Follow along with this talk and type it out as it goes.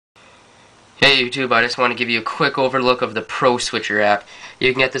Hey YouTube, I just want to give you a quick overlook of the Pro Switcher app.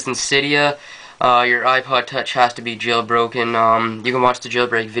 You can get this in Cydia. Your iPod Touch has to be jailbroken. You can watch the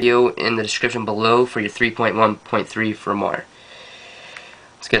jailbreak video in the description below for your 3.1.3 firmware.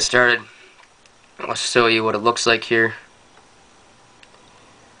 Let's get started. I'll show you what it looks like here.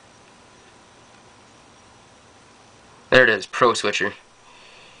 There it is, Pro Switcher.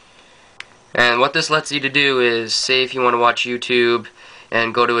 And what this lets you to do is, say if you want to watch YouTube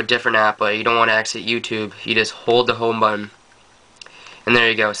and go to a different app, but you don't want to exit YouTube, you just hold the home button. And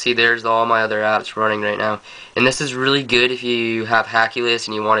there you go. See, there's all my other apps running right now. And this is really good if you have Hackulus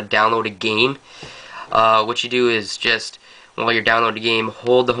and you want to download a game. What you do is just, while you're downloading a game,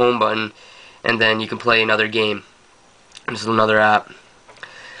 hold the home button, and then you can play another game. This is another app.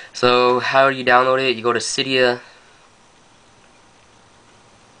 So, how do you download it? You go to Cydia.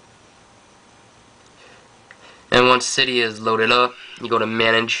 And once Cydia is loaded up, you go to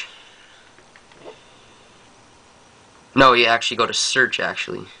Manage. No, you actually go to Search,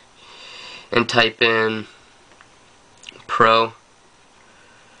 actually. And type in Pro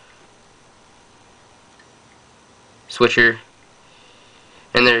Switcher.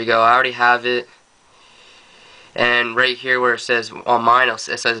 And there you go. I already have it. And right here where it says, on mine it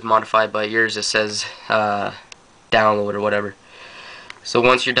says modified, but yours it says download or whatever. So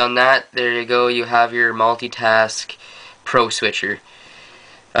once you're done that, there you go, you have your multitask Pro Switcher.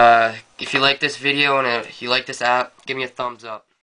 If you like this video and if you like this app, give me a thumbs up.